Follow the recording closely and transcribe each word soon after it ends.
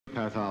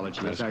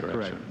pathology. That's Is that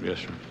correct? Sir. Yes,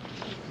 sir.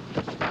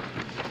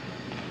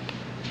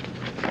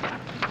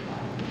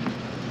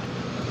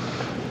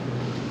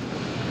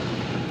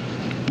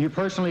 You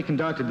personally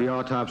conducted the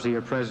autopsy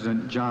of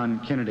President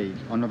John Kennedy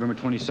on November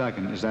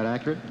 22nd. Is that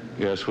accurate?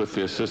 Yes, with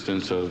the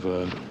assistance of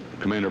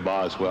Commander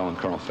Boswell and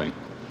Colonel Fink.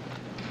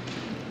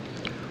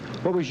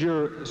 What was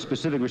your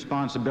specific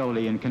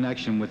responsibility in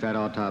connection with that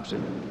autopsy?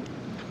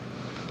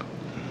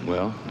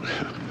 Well,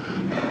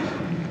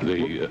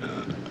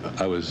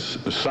 I was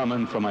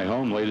summoned from my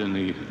home late in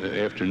the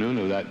afternoon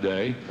of that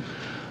day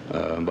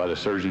by the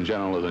Surgeon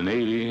General of the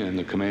Navy and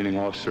the commanding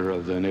officer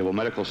of the Naval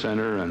Medical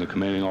Center and the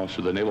commanding officer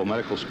of the Naval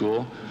Medical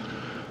School.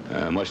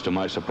 Much to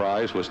my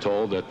surprise, was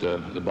told that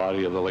the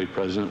body of the late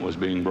president was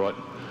being brought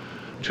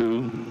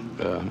to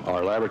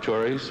our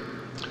laboratories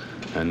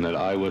and that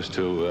I was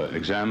to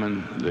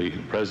examine the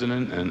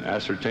president and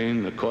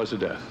ascertain the cause of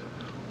death.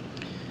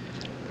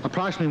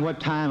 Approximately what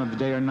time of the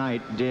day or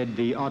night did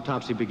the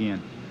autopsy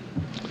begin?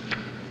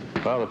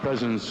 Well, the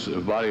president's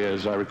body,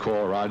 as I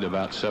recall, arrived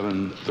about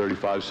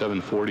 7:35,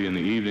 7:40 in the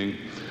evening,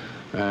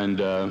 and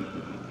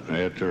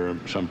after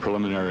some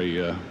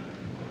preliminary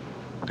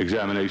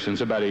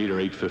examinations, about 8 or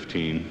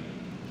 8:15.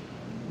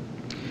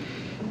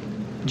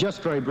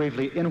 Just very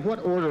briefly, in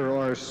what order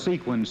or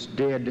sequence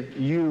did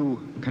you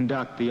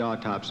conduct the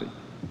autopsy?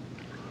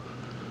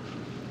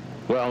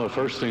 Well, the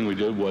first thing we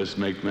did was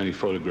make many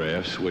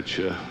photographs, which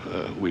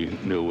we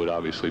knew would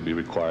obviously be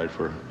required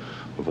for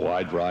a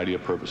wide variety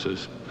of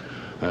purposes.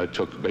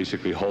 Took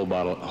basically whole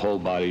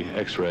body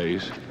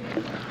x-rays,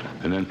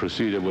 and then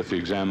proceeded with the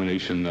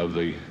examination of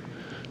the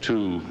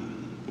 2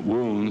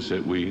 wounds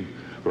that we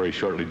very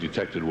shortly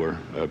detected were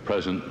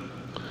present,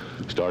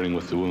 starting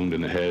with the wound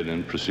in the head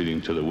and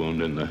proceeding to the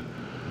wound in the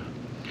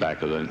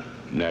back of the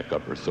neck,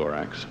 upper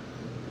thorax.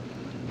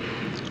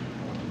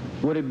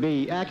 Would it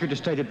be accurate to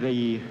state that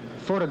the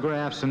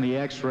photographs and the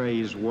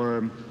x-rays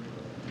were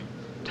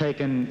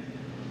taken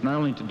not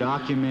only to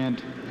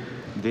document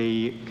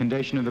the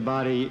condition of the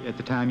body at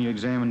the time you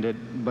examined it,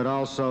 but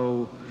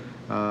also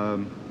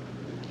to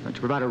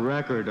provide a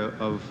record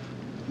of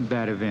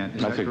that event?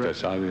 Is that think correct?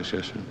 That's obvious,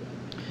 yes, sir.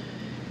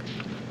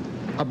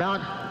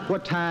 About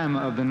what time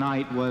of the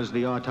night was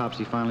the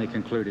autopsy finally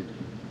concluded?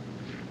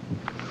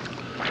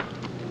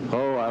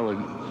 Oh, I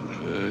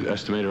would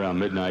estimate around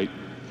midnight.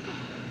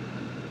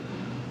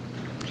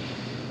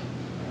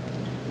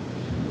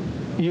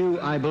 You,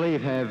 I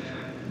believe, have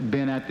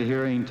been at the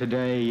hearing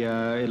today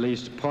at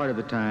least part of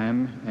the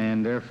time,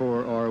 and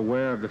therefore are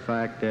aware of the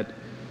fact that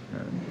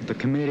the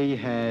committee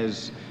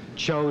has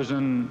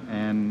chosen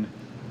and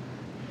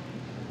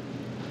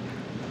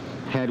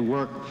had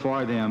worked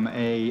for them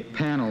a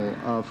panel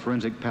of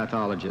forensic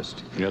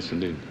pathologists. Yes,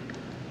 indeed.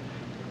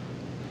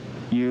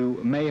 You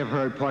may have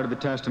heard part of the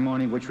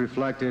testimony which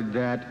reflected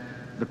that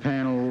the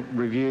panel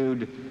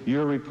reviewed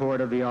your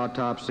report of the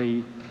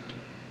autopsy,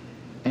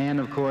 and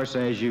of course,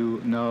 as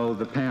you know,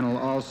 the panel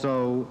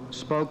also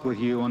spoke with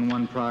you on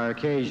one prior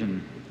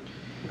occasion.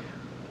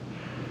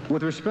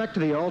 With respect to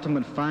the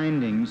ultimate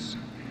findings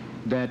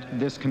that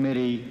this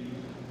committee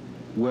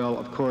will,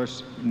 of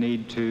course,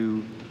 need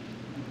to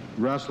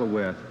wrestle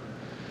with,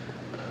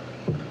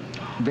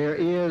 there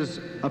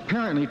is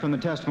apparently from the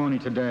testimony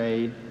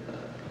today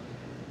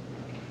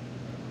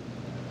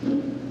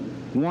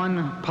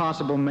one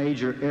possible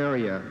major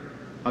area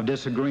of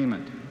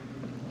disagreement,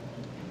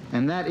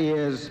 and that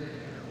is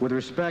with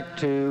respect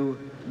to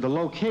the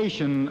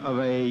location of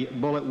a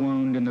bullet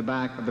wound in the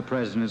back of the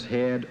president's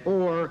head,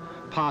 or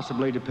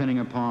possibly, depending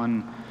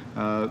upon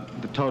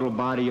the total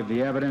body of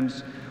the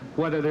evidence,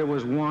 whether there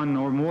was one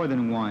or more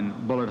than one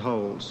bullet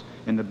holes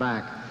in the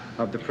back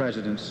of the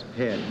president's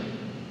head.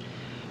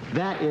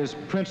 That is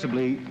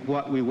principally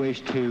what we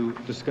wish to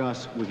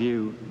discuss with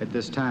you at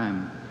this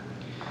time.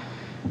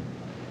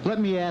 Let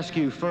me ask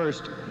you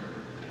first,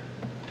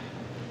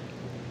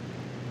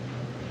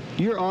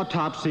 your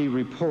autopsy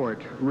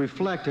report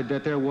reflected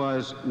that there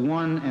was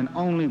one and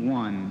only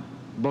one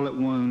bullet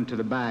wound to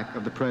the back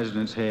of the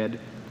president's head.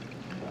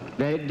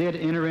 They did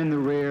enter in the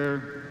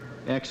rear,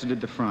 exited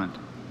the front.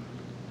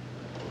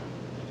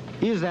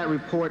 Is that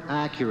report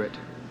accurate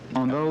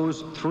on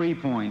those 3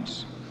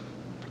 points,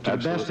 to the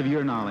best of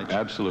your knowledge?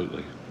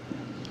 Absolutely.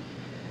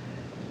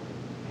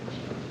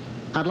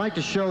 I'd like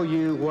to show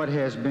you what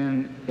has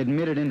been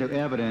admitted into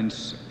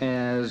evidence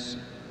as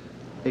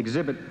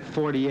Exhibit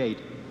 48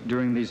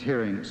 during these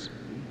hearings,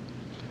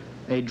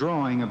 a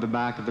drawing of the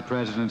back of the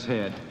president's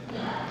head.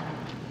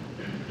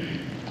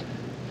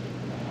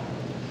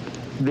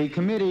 The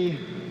committee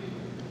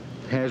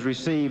has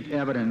received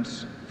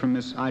evidence from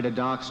Ms. Ida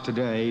Docks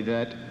today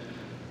that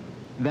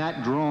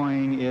that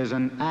drawing is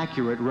an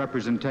accurate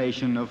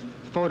representation of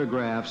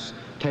photographs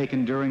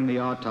taken during the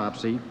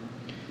autopsy,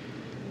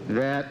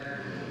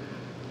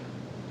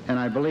 and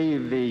I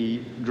believe the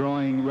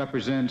drawing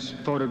represents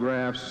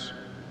photographs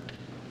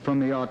from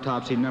the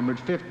autopsy numbered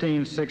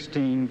 15,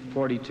 16,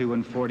 42,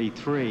 and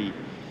 43.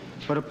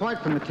 But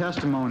apart from the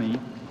testimony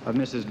of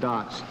Mrs.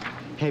 Docks,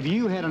 have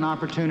you had an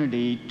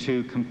opportunity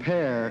to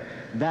compare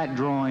that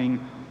drawing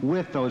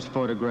with those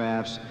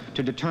photographs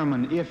to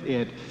determine if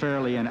it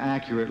fairly and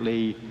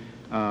accurately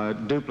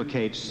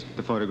duplicates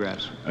the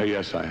photographs?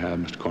 Yes, I have,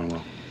 Mr.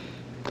 Cornwell,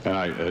 and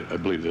I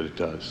believe that it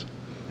does.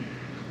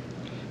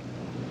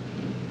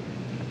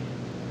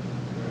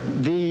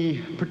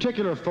 The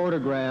particular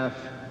photograph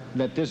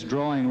that this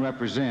drawing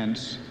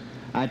represents,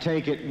 I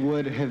take it,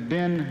 would have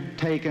been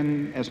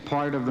taken as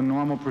part of the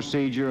normal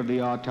procedure of the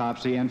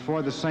autopsy and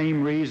for the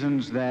same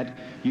reasons that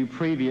you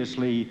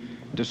previously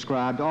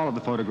described. All of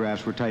the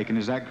photographs were taken,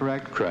 is that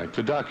correct? Correct,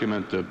 to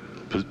document the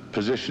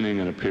positioning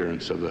and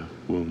appearance of the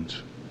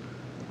wounds.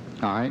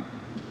 All right.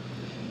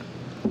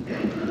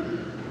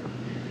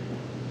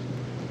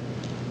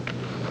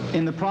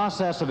 In the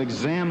process of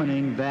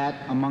examining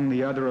that among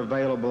the other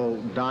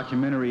available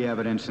documentary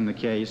evidence in the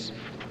case,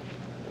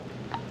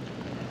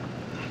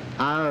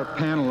 our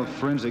panel of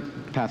forensic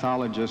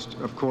pathologists,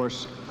 of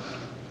course,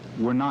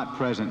 were not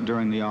present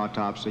during the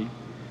autopsy,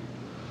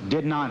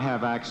 did not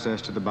have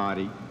access to the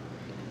body,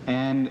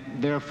 and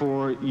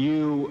therefore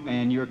you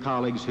and your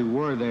colleagues who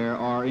were there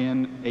are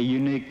in a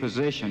unique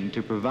position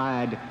to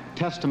provide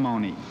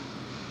testimony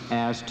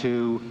as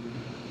to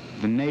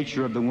the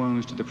nature of the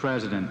wounds to the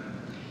President.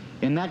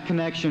 In that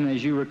connection,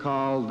 as you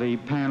recall, the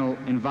panel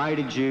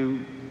invited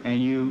you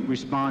and you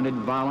responded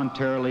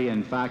voluntarily,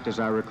 in fact, as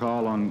I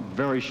recall, on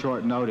very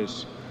short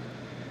notice.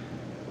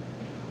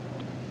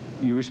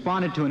 You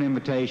responded to an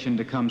invitation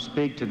to come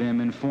speak to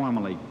them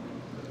informally.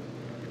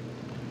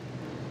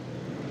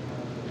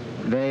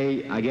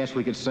 They, I guess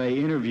we could say,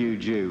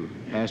 interviewed you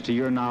as to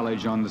your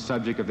knowledge on the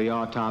subject of the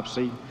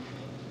autopsy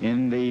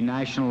in the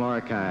National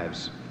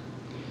Archives.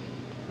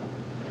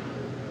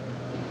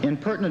 In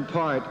pertinent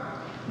part,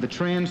 the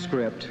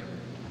transcript,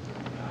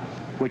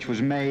 which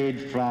was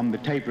made from the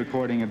tape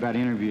recording of that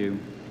interview,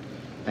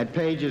 at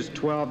pages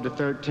 12 to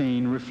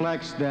 13,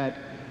 reflects that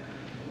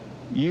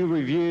you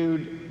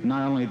reviewed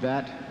not only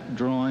that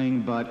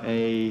drawing, but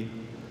a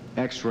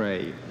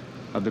X-ray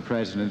of the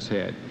President's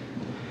head,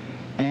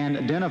 and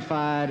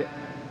identified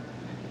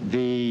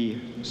the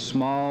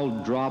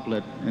small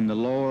droplet in the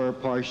lower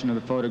portion of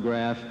the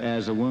photograph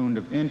as a wound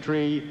of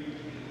entry,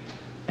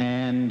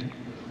 and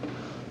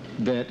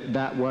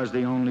that was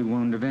the only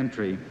wound of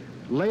entry.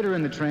 Later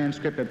in the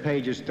transcript at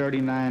pages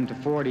 39 to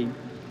 40,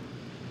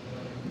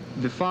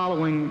 the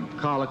following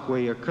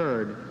colloquy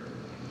occurred.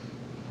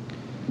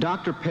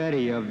 Dr.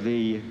 Petty of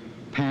the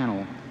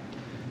panel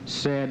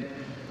said,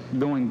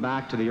 going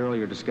back to the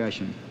earlier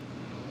discussion,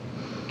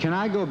 "Can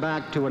I go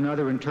back to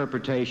another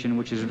interpretation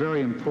which is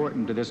very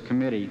important to this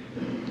committee?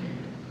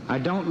 I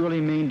don't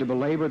really mean to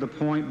belabor the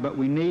point, but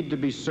we need to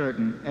be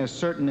certain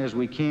as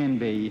we can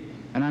be,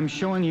 and I'm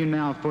showing you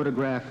now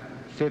photograph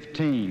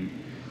 15.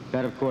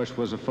 That, of course,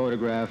 was a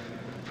photograph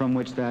from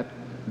which that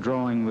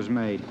drawing was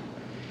made.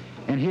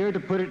 And here, to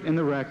put it in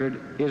the record,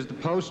 is the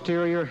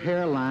posterior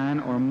hairline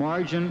or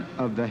margin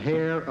of the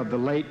hair of the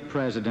late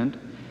President,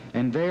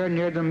 and there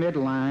near the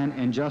midline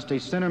and just a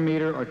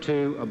centimeter or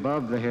two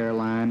above the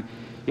hairline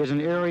is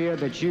an area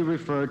that you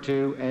refer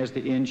to as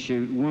the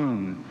in-shoot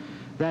wound."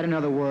 That, in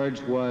other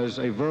words, was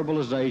a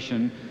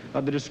verbalization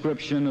of the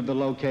description of the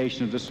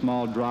location of the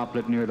small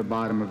droplet near the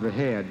bottom of the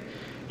head.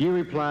 You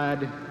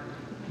replied,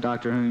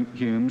 Dr.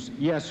 Humes,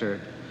 "Yes, sir."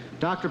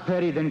 Dr.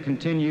 Petty then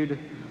continued,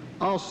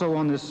 "Also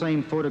on this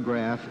same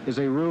photograph is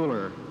a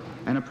ruler,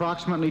 and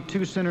approximately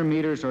 2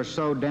 centimeters or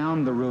so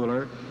down the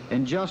ruler,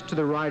 and just to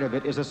the right of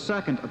it is a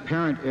second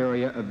apparent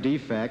area of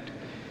defect,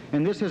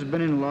 and this has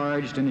been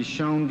enlarged and is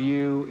shown to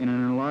you in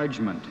an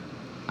enlargement,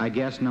 I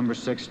guess number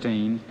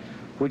 16,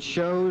 which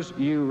shows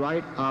you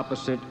right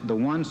opposite the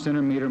 1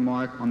 centimeter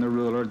mark on the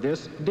ruler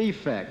this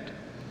defect,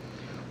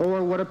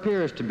 or what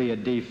appears to be a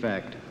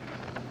defect."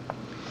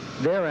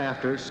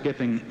 Thereafter,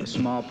 skipping a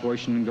small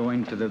portion and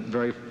going to the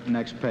very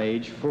next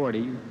page,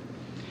 40,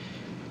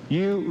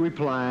 you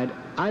replied,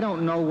 "I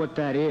don't know what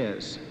that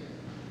is.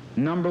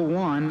 Number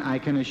one, I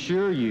can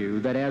assure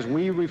you that as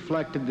we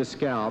reflected the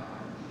scalp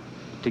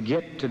to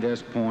get to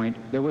this point,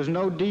 there was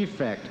no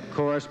defect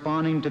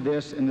corresponding to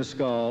this in the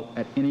skull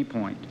at any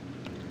point.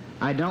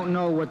 I don't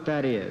know what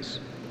that is.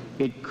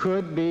 It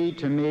could be,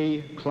 to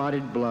me,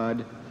 clotted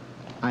blood.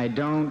 I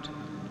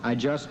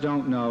just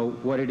don't know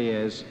what it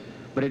is,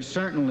 but it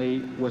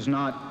certainly was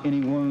not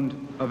any wound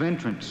of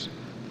entrance."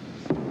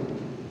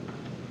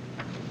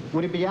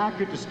 Would it be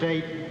accurate to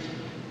state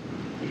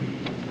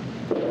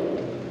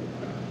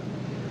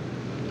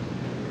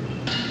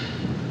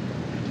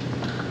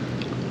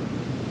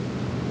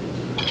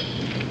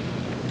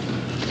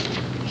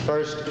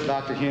first,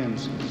 Dr.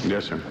 Humes?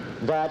 Yes, sir.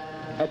 That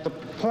at the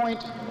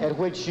point at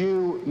which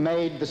you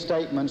made the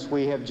statements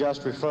we have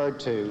just referred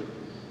to,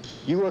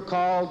 you were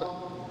called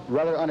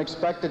rather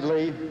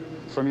unexpectedly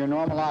from your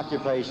normal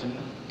occupation,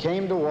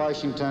 came to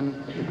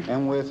Washington,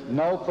 and with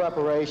no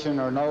preparation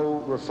or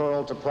no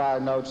referral to prior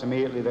notes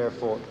immediately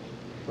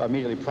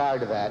prior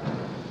to that,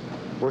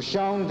 were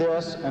shown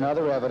this and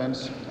other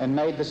evidence and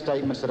made the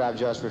statements that I've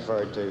just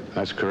referred to.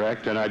 That's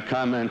correct, and I'd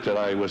comment that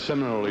I was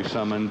similarly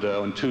summoned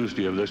on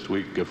Tuesday of this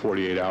week,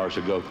 48 hours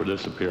ago, for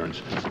this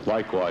appearance,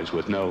 likewise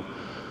with no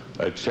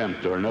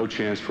attempt or no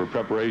chance for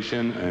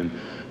preparation and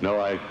no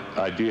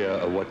idea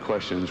of what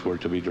questions were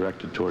to be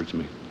directed towards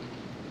me.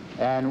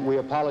 And we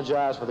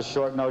apologize for the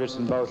short notice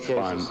in both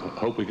cases. Fine.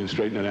 Hope we can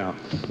straighten it out.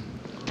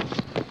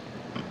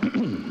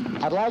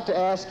 I'd like to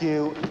ask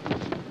you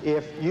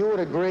if you would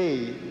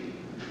agree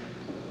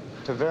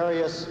to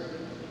various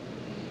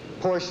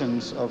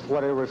portions of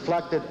what are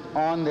reflected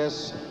on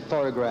this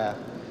photograph.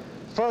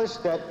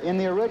 First, that in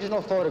the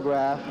original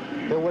photograph,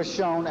 there was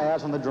shown,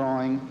 as on the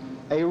drawing,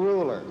 a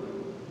ruler.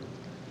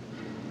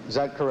 Is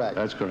that correct?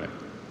 That's correct.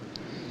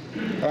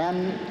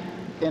 And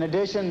in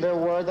addition, there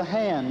were the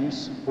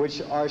hands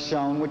which are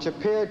shown, which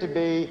appear to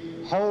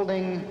be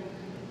holding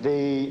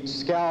the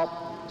scalp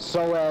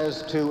so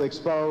as to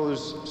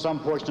expose some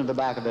portion of the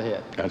back of the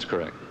head. That's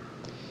correct.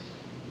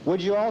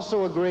 Would you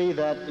also agree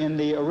that in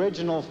the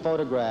original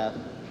photograph,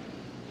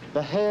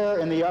 the hair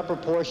in the upper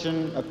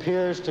portion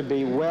appears to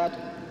be wet,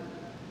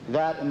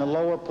 that in the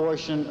lower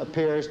portion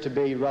appears to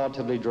be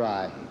relatively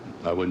dry?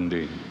 I would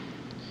indeed.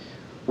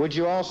 Would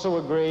you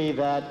also agree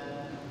that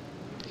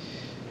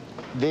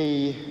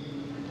the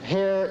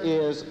hair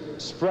is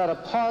spread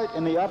apart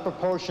in the upper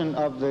portion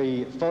of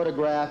the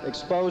photograph,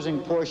 exposing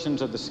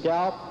portions of the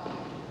scalp,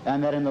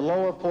 and that in the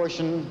lower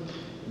portion,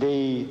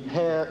 the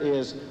hair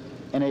is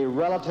in a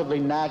relatively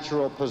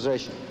natural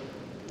position?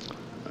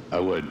 I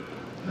would.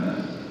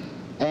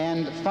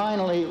 And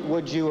finally,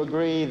 would you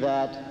agree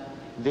that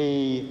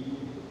the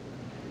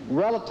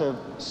relative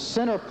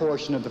center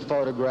portion of the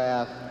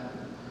photograph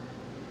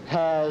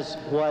has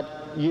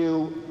what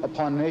you,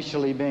 upon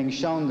initially being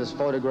shown this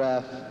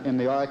photograph in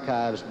the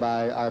archives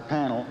by our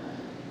panel,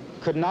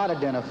 could not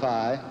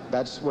identify?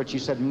 That's what you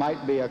said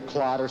might be a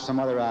clot or some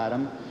other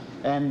item,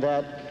 and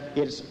that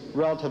it's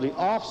relatively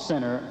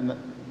off-center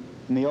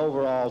in the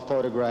overall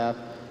photograph,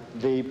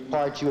 the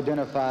part you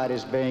identified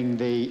as being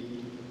the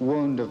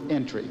wound of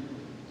entry.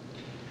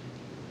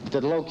 The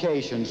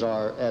locations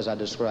are as I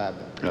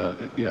described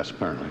them. Yes,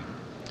 apparently.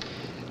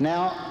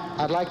 Now,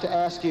 I'd like to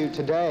ask you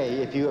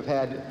today if you have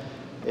had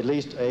at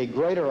least a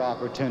greater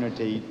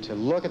opportunity to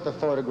look at the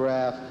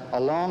photograph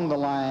along the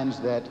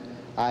lines that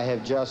I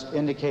have just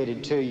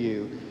indicated to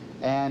you,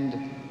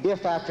 and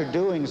if after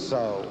doing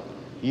so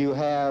you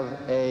have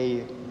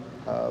a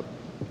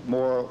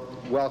more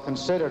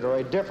well-considered or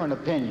a different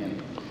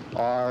opinion,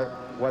 or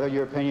whether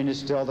your opinion is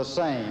still the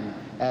same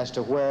as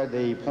to where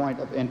the point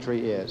of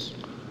entry is.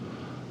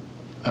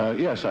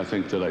 Yes, I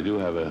think that I do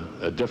have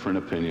a different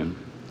opinion.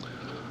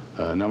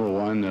 Number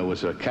one, there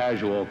was a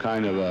casual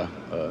kind of a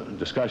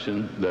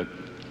discussion that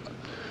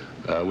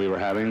we were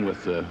having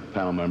with the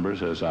panel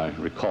members, as I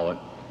recall it.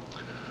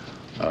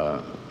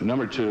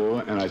 Number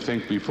two, and I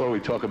think before we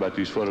talk about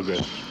these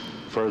photographs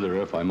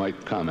further, if I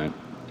might comment,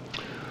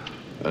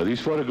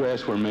 these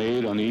photographs were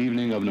made on the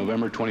evening of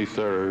November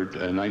 23rd,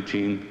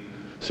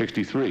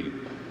 1963.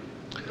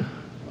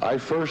 I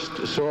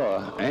first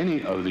saw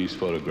any of these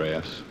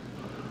photographs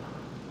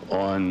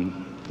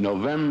on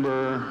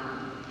November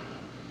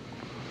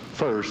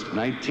 1st,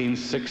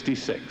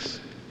 1966.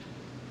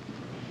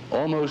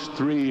 Almost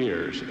 3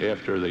 years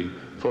after the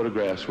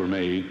photographs were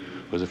made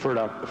was the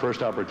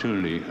first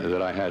opportunity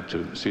that I had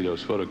to see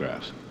those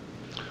photographs.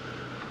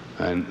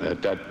 And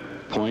at that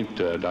point,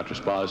 Dr.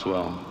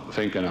 Sposwell,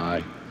 Fink, and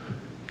I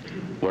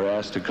were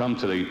asked to come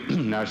to the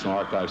National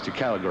Archives to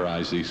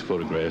categorize these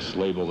photographs,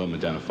 label them,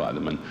 identify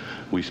them, and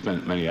we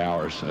spent many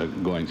hours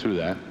going through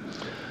that.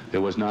 It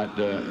was not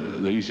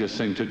the easiest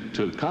thing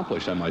to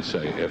accomplish, I might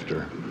say,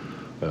 after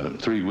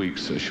 3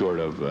 weeks short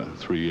of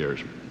 3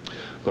 years.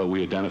 But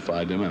we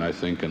identified them, and I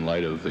think in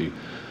light of the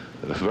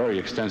very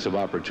extensive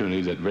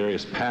opportunity that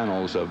various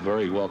panels of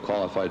very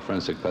well-qualified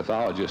forensic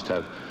pathologists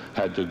have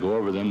had to go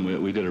over them,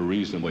 we did a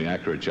reasonably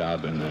accurate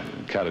job in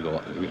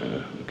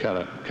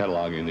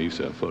cataloging these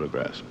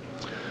photographs.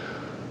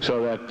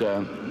 So that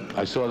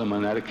I saw them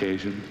on that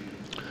occasion.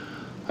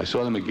 I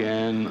saw them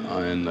again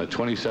on the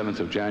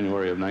 27th of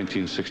January of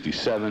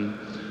 1967,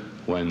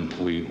 when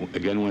we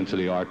again went to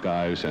the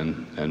archives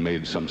and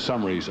made some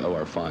summaries of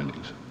our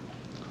findings.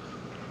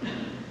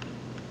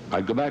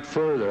 I'd go back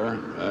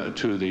further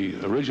to the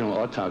original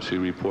autopsy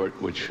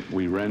report, which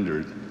we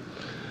rendered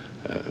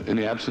in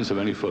the absence of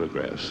any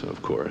photographs,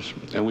 of course,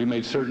 and we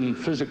made certain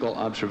physical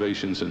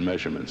observations and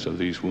measurements of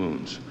these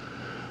wounds.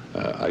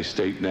 I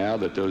state now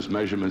that those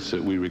measurements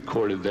that we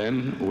recorded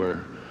then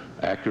were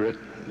accurate,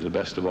 to the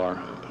best of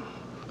our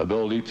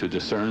ability to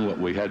discern what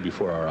we had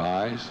before our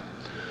eyes.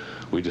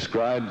 We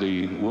described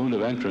the wound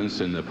of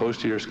entrance in the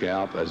posterior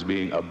scalp as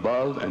being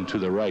above and to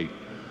the right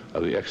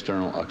of the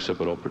external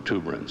occipital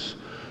protuberance,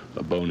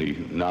 a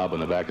bony knob on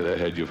the back of the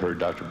head. You've heard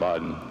Dr.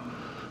 Bodden,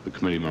 the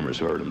committee members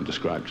have heard him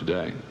described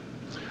today.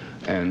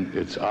 And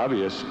it's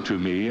obvious to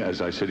me,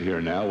 as I sit here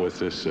now with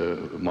this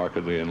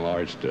markedly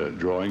enlarged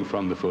drawing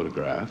from the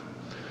photograph,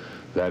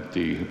 that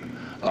the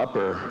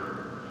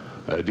upper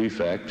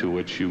defect to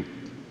which you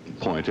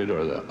pointed,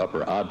 or the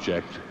upper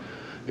object,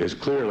 is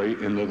clearly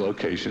in the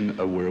location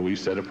of where we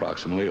said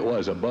approximately it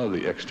was, above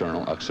the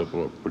external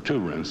occipital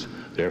protuberance.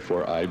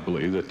 Therefore, I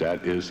believe that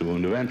that is the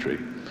wound of entry.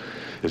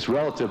 Its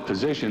relative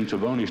position to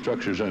bony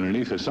structures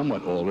underneath is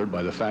somewhat altered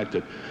by the fact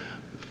that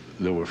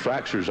there were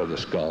fractures of the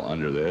skull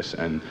under this,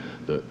 and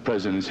the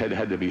president's head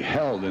had to be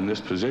held in this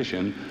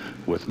position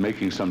with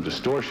making some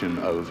distortion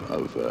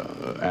of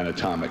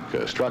anatomic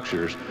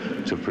structures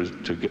to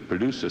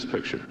produce this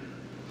picture.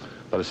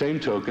 By the same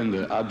token,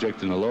 the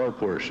object in the lower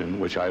portion,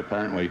 which I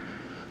apparently,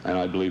 and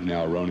I believe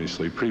now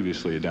erroneously,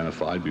 previously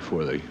identified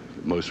before the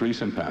most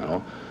recent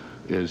panel,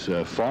 is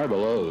far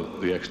below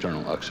the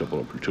external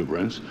occipital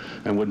protuberance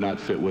and would not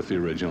fit with the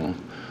original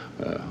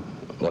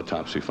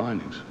autopsy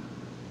findings.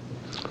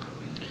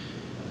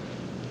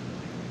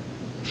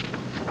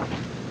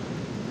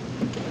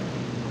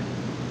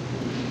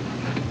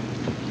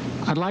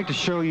 I'd like to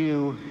show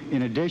you,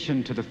 in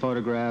addition to the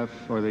photograph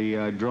or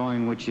the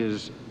drawing which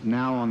is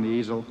now on the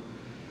easel,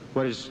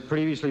 what has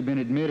previously been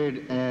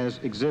admitted as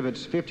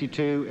Exhibits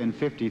 52 and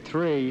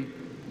 53,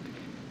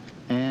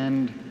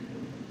 and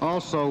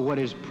also what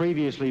has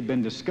previously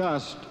been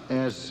discussed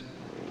as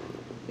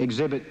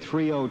Exhibit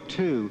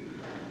 302.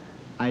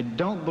 I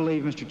don't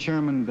believe, Mr.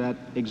 Chairman, that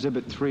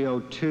Exhibit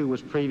 302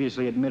 was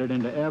previously admitted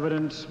into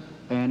evidence,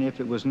 and if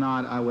it was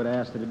not, I would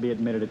ask that it be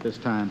admitted at this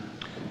time.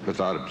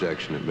 Without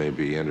objection, it may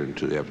be entered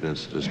into the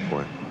evidence at this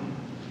point.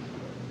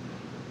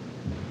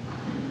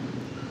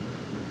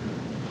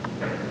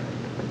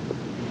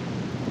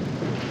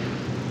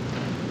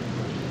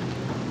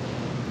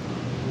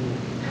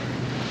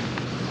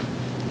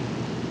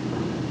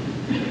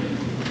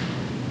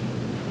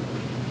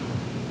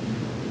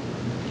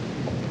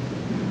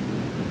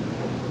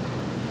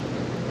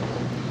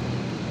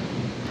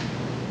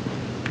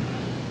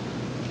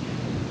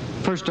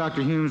 First,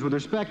 Dr. Humes, with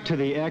respect to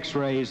the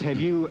x-rays, have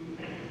you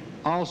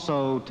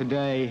also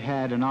today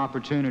had an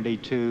opportunity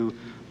to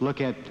look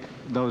at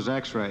those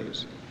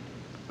x-rays?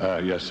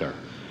 Yes, sir.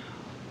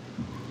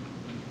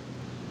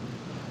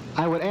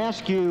 I would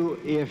ask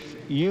you if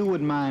you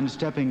would mind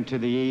stepping to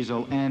the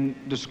easel and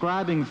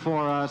describing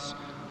for us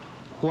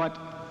what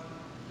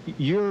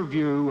your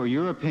view or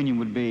your opinion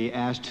would be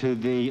as to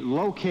the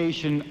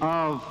location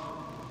of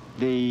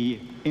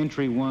the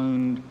entry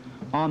wound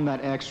on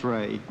that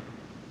x-ray.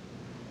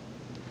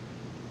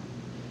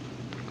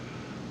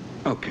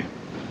 Okay.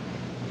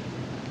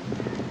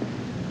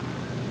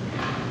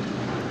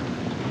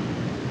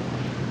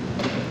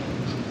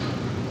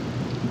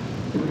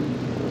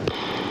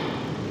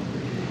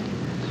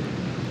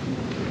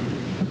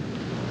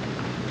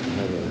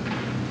 Have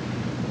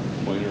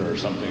a pointer or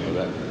something of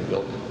that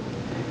ilk?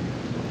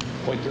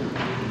 Pointer?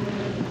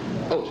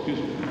 Oh, excuse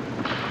me.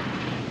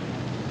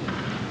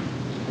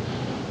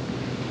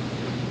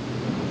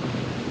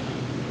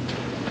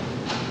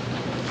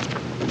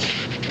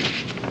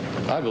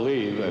 I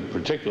believe, and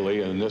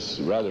particularly in this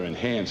rather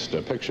enhanced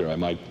picture, I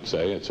might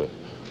say, it's a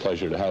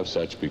pleasure to have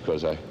such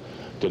because I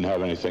didn't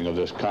have anything of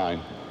this kind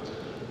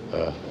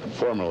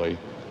formerly,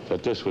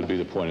 that this would be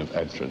the point of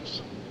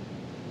entrance.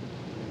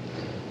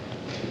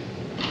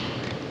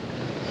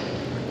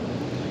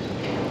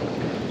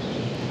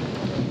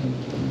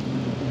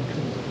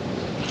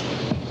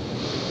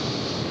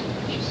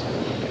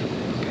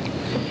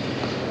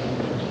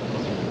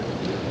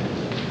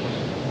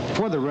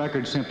 For the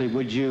record, simply,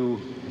 would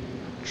you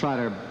try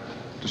to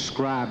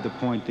describe the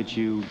point that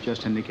you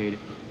just indicated?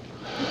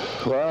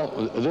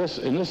 Well,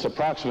 in this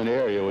approximate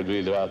area would be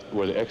about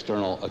where the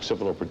external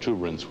occipital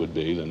protuberance would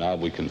be, the knob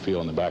we can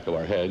feel in the back of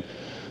our head.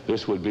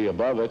 This would be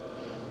above it.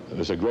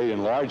 There's a great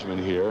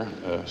enlargement here,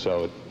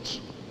 so it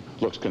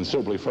looks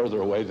considerably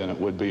further away than it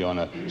would be on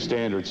a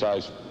standard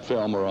size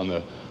film or on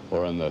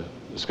the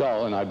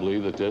skull, and I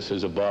believe that this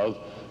is above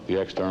the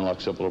external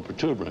occipital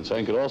protuberance. I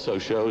think it also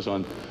shows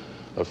on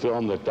a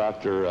film that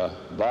Dr.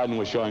 Bodden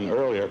was showing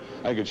earlier.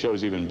 I think it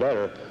shows even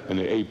better in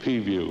the AP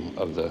view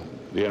of the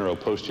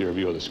anteroposterior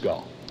view of the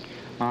skull.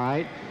 All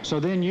right. So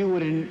then you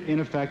would,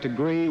 in effect,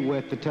 agree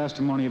with the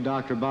testimony of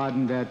Dr.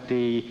 Bodden that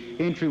the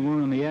entry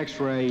wound on the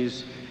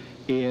x-rays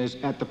is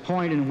at the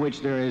point in which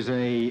there is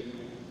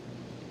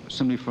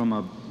simply from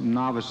a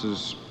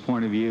novice's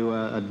point of view,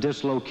 a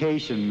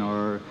dislocation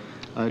or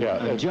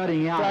a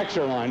jutting out.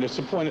 Fracture line. It's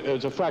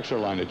a fracture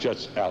line that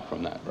juts out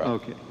from that, right?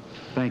 Okay.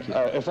 Thank you.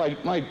 If I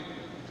might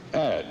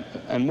add,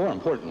 and more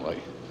importantly,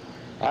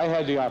 I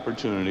had the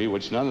opportunity,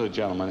 which none of the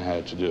gentlemen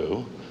had to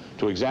do,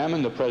 to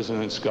examine the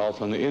president's skull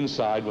from the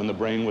inside when the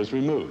brain was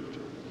removed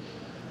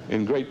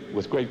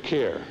with great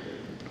care.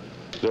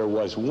 There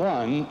was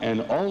one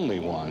and only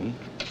one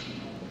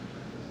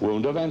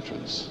wound of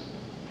entrance.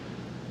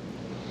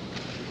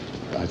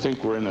 I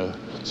think we're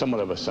in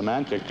somewhat of a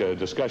semantic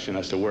discussion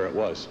as to where it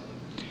was.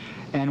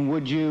 And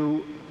would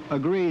you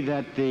agree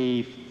that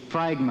the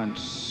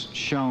fragments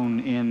shown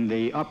in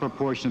the upper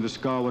portion of the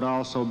skull would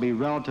also be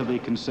relatively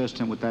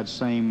consistent with that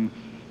same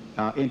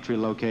entry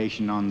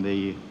location on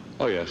the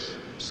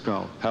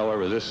skull?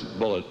 However, this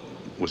bullet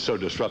was so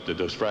disrupted,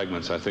 those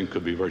fragments, I think,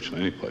 could be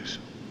virtually any place.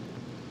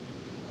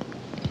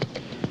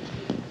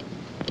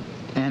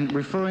 And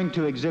referring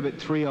to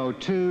Exhibit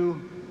 302,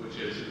 which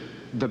is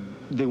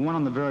the one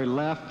on the very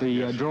left, the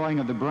Yes. drawing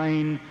of the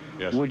brain,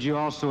 Yes. would you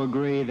also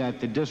agree that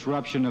the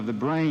disruption of the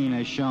brain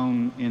as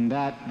shown in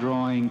that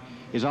drawing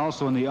is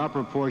also in the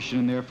upper portion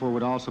and therefore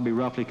would also be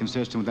roughly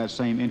consistent with that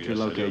same entry Yes,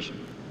 I do. location?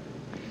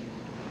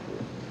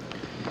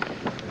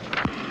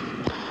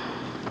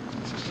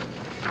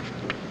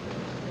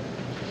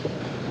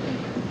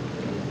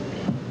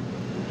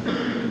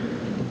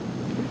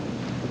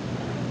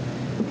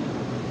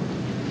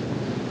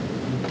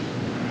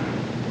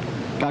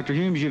 Dr.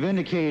 Humes, you've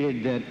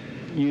indicated that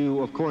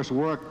you, of course,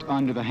 worked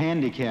under the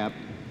handicap,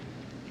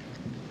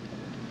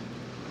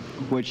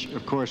 which,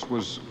 of course,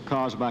 was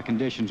caused by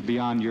conditions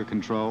beyond your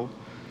control,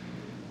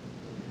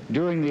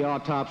 during the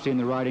autopsy and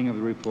the writing of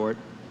the report,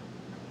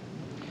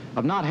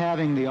 of not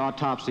having the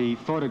autopsy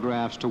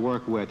photographs to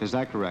work with. Is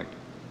that correct?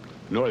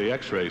 Nor the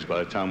x-rays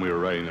by the time we were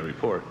writing the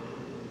report.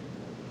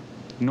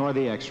 Nor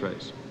the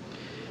x-rays.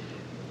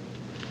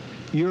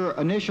 Your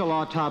initial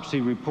autopsy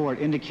report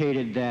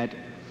indicated that,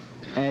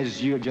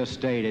 as you had just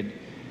stated,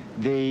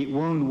 the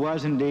wound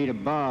was indeed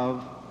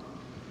above,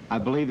 I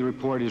believe the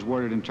report is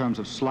worded in terms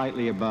of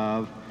slightly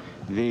above,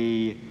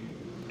 the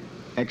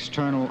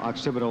external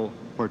occipital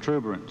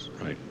protuberance.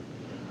 Right.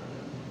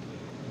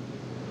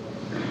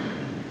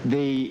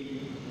 The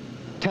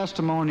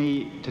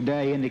testimony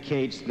today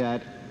indicates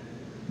that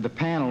the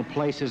panel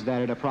places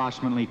that at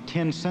approximately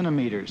 10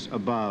 centimeters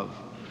above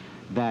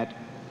that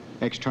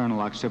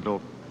external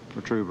occipital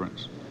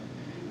protuberance.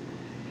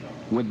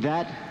 Would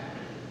that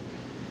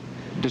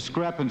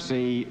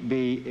discrepancy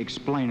be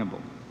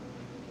explainable?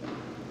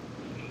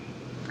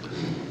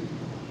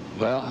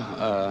 Well,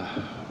 I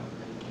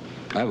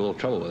have a little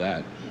trouble with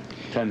that.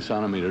 10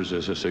 centimeters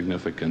is a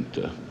significant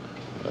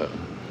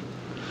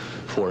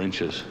 4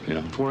 inches, you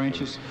know. 4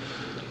 inches?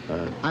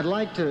 I'd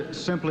like to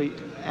simply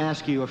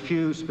ask you a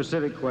few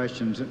specific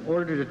questions in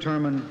order to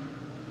determine.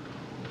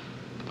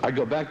 I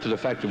go back to the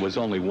fact it was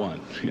only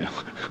one, you know,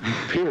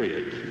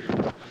 period.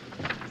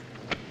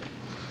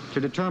 To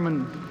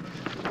determine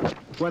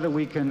whether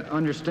we can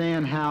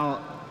understand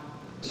how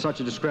such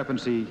a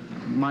discrepancy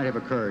might have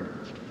occurred.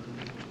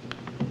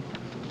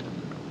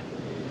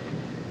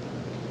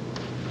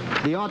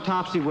 The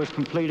autopsy was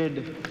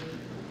completed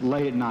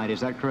late at night,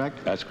 is that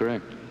correct? That's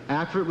correct.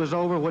 After it was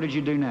over, what did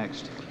you do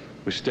next?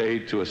 We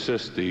stayed to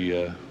assist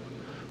the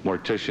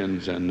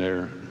morticians and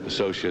their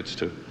associates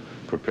to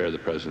prepare the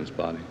president's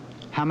body.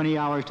 How many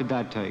hours did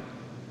that take?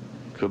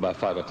 To about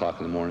 5 o'clock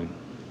in the morning.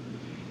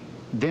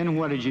 Then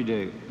what did you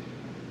do?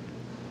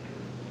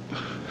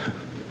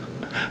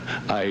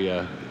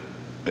 After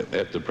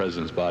the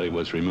president's body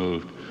was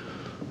removed,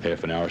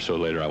 half an hour or so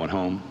later, I went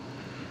home.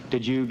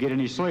 Did you get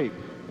any sleep?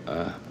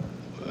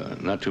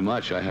 Not too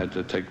much. I had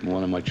to take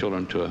one of my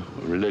children to a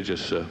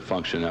religious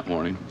function that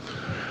morning,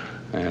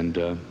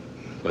 and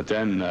but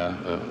then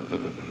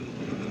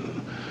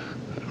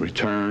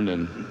returned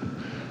and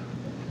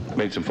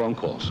made some phone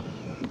calls.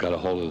 Got a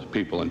hold of the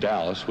people in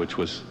Dallas, which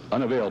was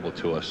unavailable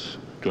to us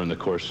during the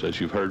course, as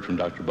you've heard from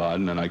Dr.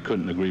 Bodden, and I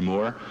couldn't agree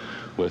more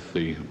with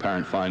the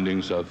apparent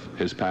findings of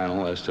his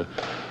panel as to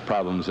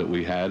problems that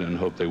we had and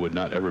hope they would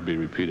not ever be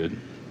repeated.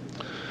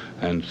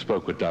 And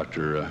spoke with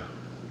Dr.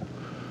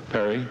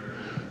 Perry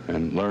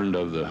and learned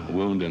of the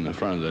wound in the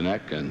front of the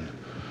neck, and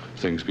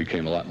things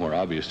became a lot more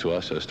obvious to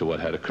us as to what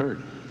had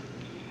occurred.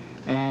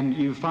 And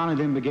you finally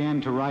then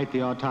began to write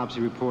the autopsy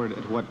report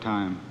at what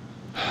time?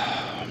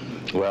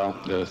 Well,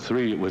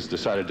 it was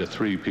decided that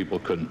 3 people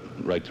couldn't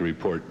write the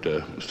report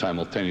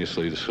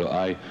simultaneously, so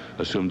I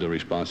assumed the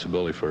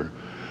responsibility for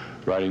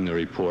writing the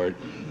report,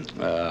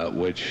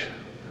 which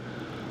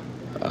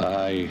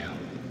I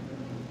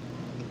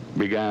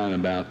began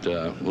about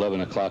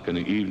 11 o'clock in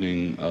the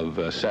evening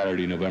of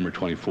Saturday, November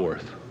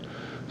 24th,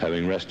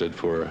 having rested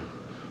for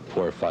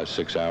 4 or 5,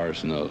 6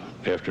 hours in the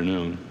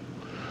afternoon,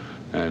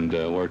 and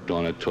worked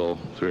on it till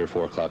 3 or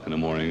 4 o'clock in the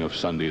morning of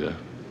Sunday, the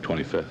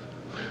 25th.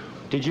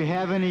 Did you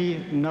have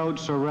any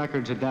notes or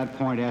records at that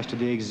point as to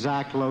the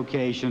exact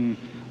location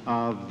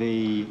of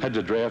the... Had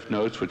the draft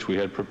notes, which we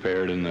had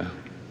prepared in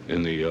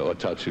the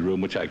autopsy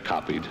room, which I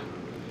copied.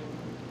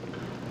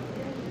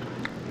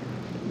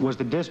 Was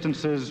the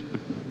distances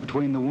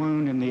between the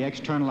wound and the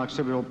external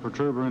occipital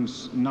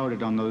protuberance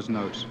noted on those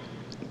notes?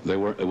 They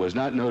were. It was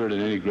not noted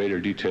in any greater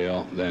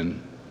detail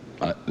than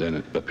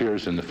it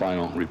appears in the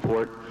final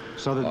report.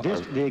 So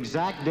the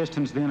exact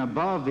distance then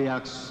above the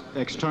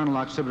external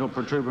occipital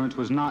protuberance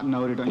was not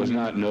noted? Was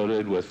not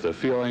noted, with the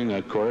feeling,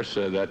 of course,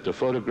 that the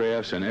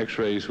photographs and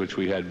x-rays which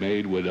we had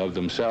made would of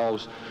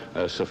themselves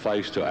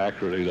suffice to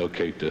accurately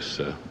locate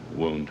this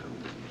wound.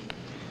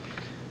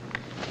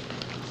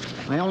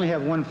 I only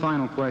have one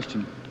final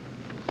question.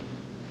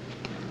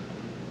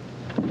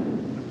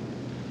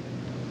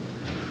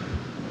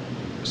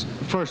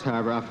 First,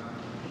 however,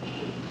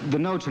 the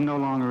notes are no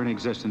longer in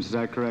existence, is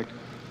that correct?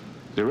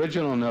 The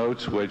original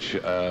notes, which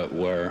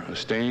were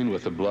stained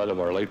with the blood of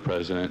our late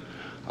president,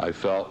 I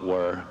felt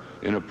were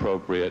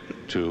inappropriate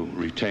to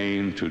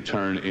retain, to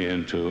turn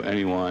in to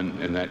anyone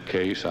in that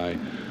case. I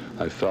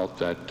felt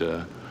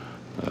that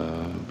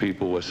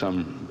people with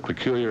some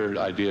peculiar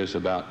ideas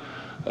about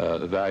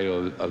the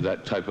value of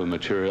that type of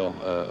material,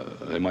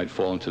 they might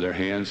fall into their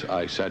hands.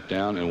 I sat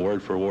down and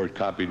word for word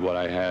copied what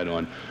I had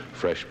on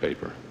fresh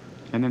paper.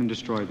 And then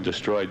destroyed them?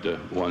 Destroyed the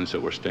ones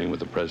that were stained with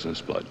the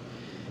president's blood.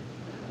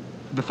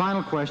 The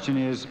final question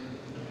is,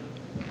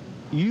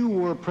 you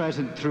were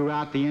present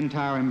throughout the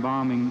entire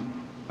embalming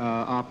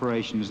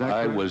operation, is that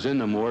correct? I was in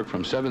the morgue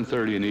from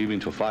 7:30 in the evening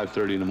till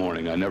 5:30 in the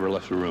morning. I never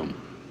left the room.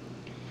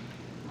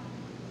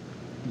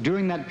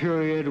 During that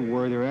period,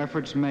 were there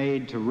efforts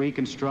made to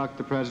reconstruct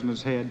the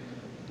president's head?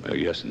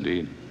 Yes,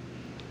 indeed.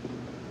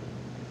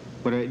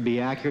 Would it be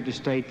accurate to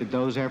state that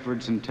those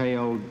efforts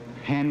entailed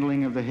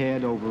handling of the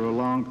head over a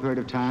long period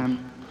of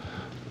time?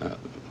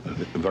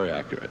 Very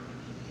accurate.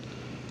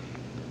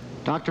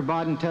 Dr.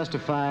 Bodden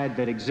testified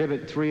that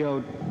Exhibit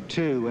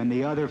 302 and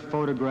the other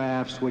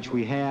photographs which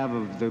we have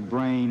of the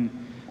brain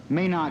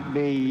may not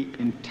be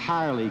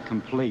entirely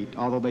complete,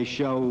 although they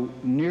show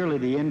nearly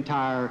the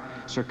entire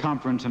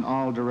circumference in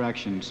all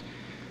directions.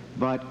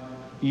 But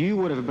you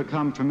would have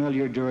become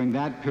familiar during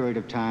that period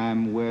of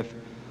time with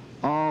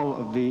all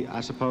of the,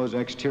 I suppose,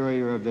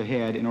 exterior of the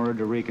head in order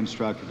to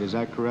reconstruct it. Is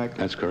that correct?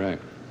 That's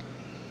correct.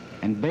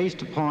 And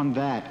based upon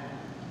that,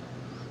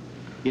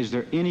 is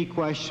there any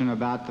question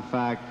about the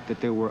fact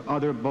that there were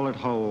other bullet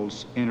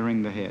holes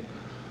entering the head?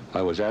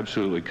 I was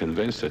absolutely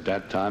convinced at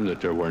that time that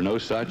there were no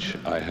such.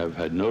 I have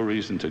had no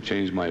reason to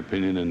change my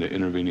opinion in the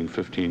intervening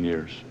 15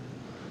 years.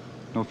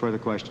 No further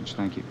questions.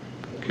 Thank you.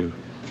 Thank you.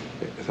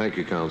 Thank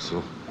you,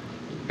 counsel.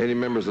 Any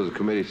members of the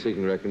committee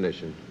seeking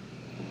recognition?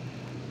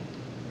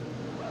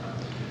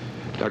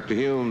 Dr.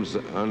 Humes,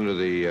 under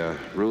the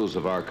rules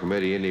of our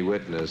committee, any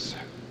witness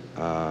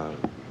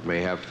may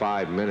have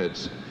 5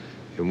 minutes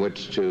in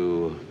which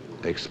to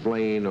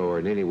explain or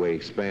in any way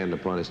expand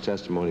upon his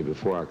testimony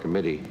before our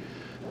committee.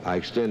 I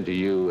extend to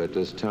you at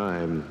this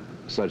time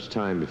such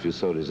time if you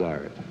so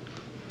desire it.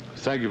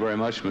 Thank you very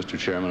much, Mr.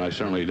 Chairman. I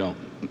certainly don't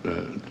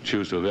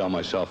choose to avail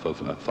myself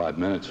of 5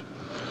 minutes.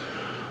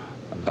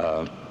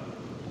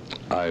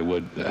 I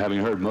would, having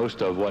heard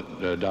most of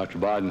what Dr.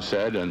 Bodden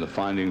said and the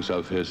findings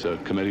of his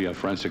committee of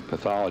forensic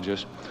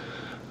pathologists,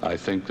 I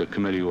think the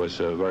committee was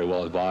very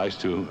well advised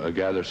to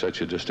gather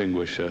such a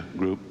distinguished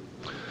group.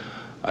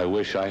 I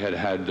wish I had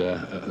had the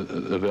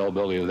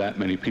availability of that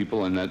many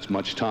people and that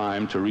much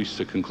time to reach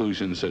the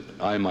conclusions that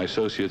I and my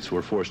associates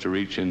were forced to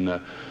reach in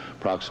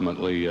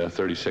approximately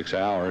 36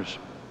 hours.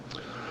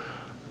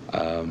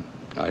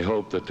 I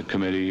hope that the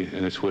committee,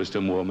 in its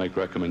wisdom, will make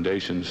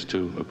recommendations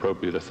to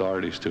appropriate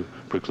authorities to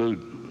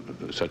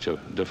preclude such a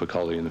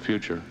difficulty in the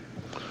future.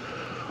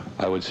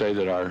 I would say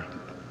that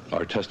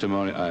our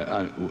testimony,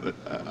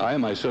 I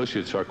and my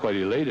associates are quite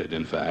elated,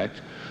 in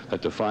fact,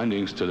 that the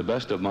findings, to the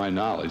best of my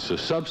knowledge, the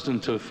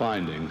substantive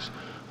findings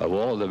of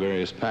all of the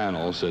various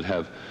panels that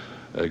have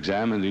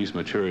examined these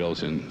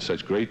materials in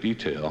such great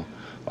detail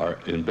are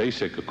in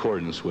basic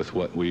accordance with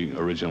what we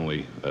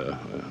originally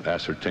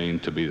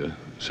ascertained to be the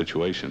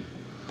situation.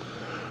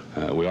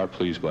 We are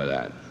pleased by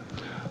that.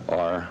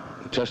 Our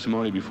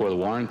testimony before the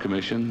Warren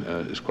Commission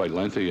is quite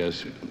lengthy,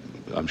 as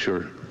I'm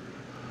sure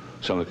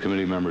some of the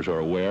committee members are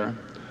aware.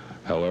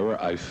 However,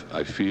 I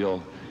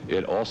feel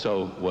it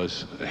also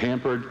was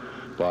hampered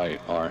by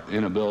our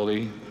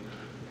inability,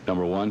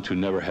 number one, to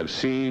never have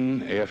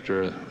seen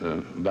after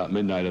about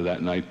midnight of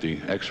that night the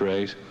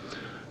x-rays,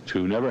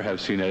 to never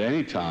have seen at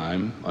any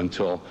time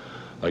until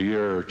a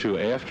year or two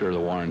after the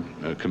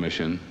Warren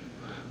Commission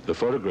the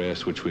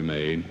photographs which we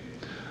made.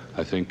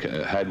 I think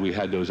had we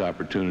had those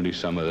opportunities,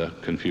 some of the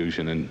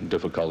confusion and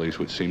difficulties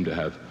which seem to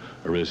have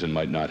arisen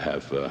might not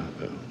have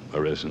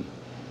arisen.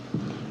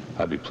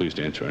 I'd be pleased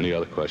to answer any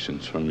other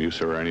questions from you,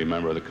 sir, or any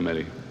member of the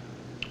committee.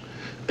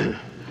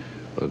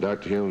 Well,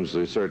 Dr. Humes,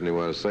 we certainly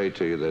want to say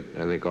to you that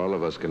I think all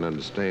of us can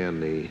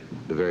understand the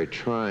very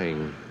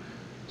trying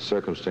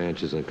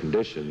circumstances and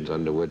conditions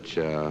under which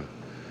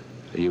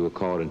you were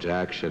called into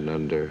action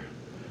under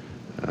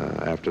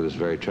after this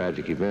very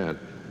tragic event.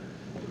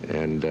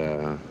 And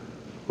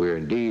we're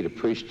indeed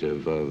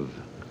appreciative of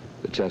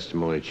the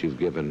testimony that you've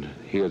given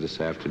here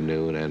this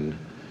afternoon and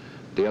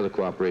the other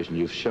cooperation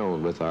you've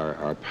shown with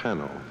our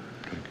panel.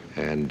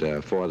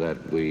 And for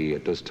that, we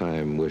at this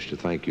time wish to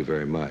thank you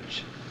very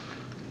much.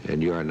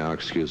 And you are now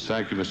excused.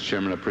 Thank you, Mr.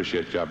 Chairman. I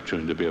appreciate the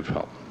opportunity to be of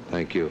help.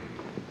 Thank you.